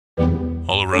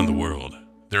All around the world,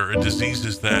 there are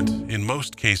diseases that, in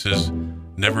most cases,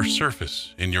 never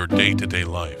surface in your day-to-day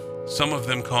life. Some of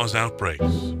them cause outbreaks,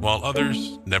 while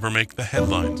others never make the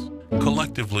headlines.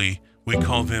 Collectively, we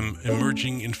call them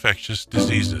emerging infectious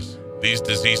diseases. These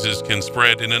diseases can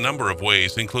spread in a number of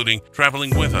ways, including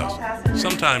traveling with us,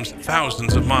 sometimes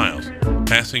thousands of miles,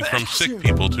 passing from sick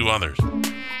people to others,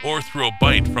 or through a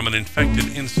bite from an infected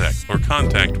insect or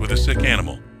contact with a sick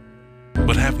animal.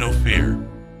 But have no fear.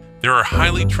 There are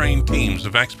highly trained teams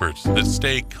of experts that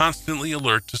stay constantly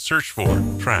alert to search for,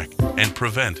 track, and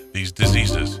prevent these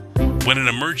diseases. When an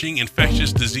emerging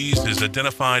infectious disease is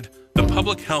identified, the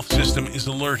public health system is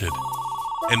alerted,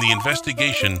 and the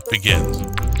investigation begins.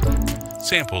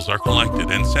 Samples are collected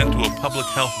and sent to a public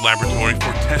health laboratory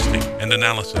for testing and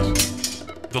analysis.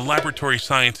 The laboratory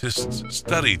scientists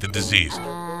study the disease,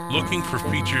 looking for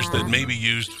features that may be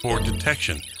used for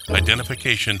detection,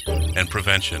 identification, and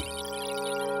prevention.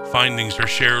 Findings are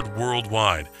shared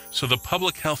worldwide, so the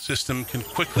public health system can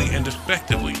quickly and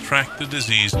effectively track the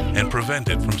disease and prevent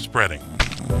it from spreading.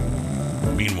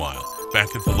 Meanwhile,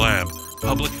 back at the lab,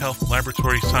 public health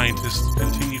laboratory scientists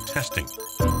continue testing,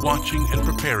 watching and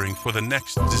preparing for the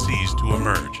next disease to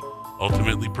emerge,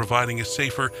 ultimately providing a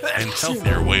safer and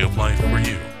healthier way of life for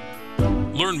you.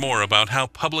 Learn more about how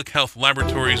public health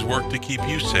laboratories work to keep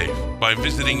you safe by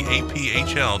visiting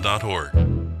aphl.org.